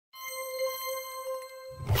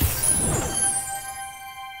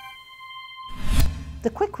The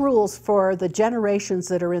quick rules for the generations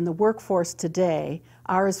that are in the workforce today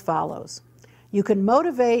are as follows. You can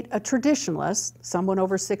motivate a traditionalist, someone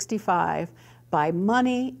over 65, by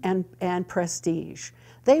money and prestige.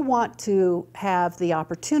 They want to have the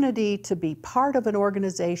opportunity to be part of an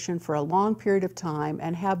organization for a long period of time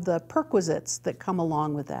and have the perquisites that come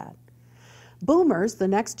along with that. Boomers, the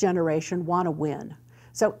next generation, want to win.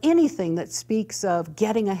 So anything that speaks of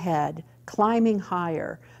getting ahead, climbing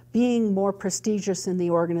higher, being more prestigious in the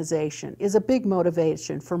organization is a big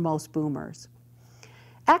motivation for most boomers.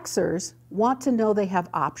 Xers want to know they have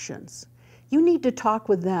options. You need to talk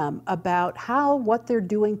with them about how what they're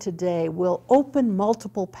doing today will open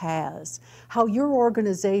multiple paths, how your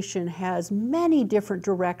organization has many different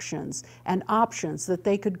directions and options that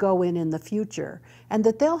they could go in the future, and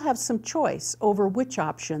that they'll have some choice over which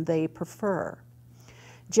option they prefer.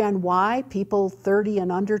 Gen Y, people 30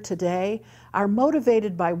 and under today, are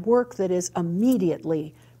motivated by work that is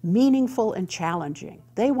immediately meaningful and challenging.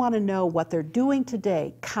 They want to know what they're doing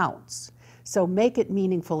today counts, so make it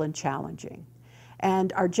meaningful and challenging.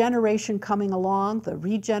 And our generation coming along, the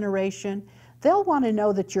regeneration, they'll want to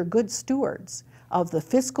know that you're good stewards of the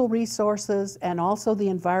fiscal resources and also the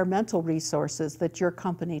environmental resources that your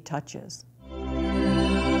company touches.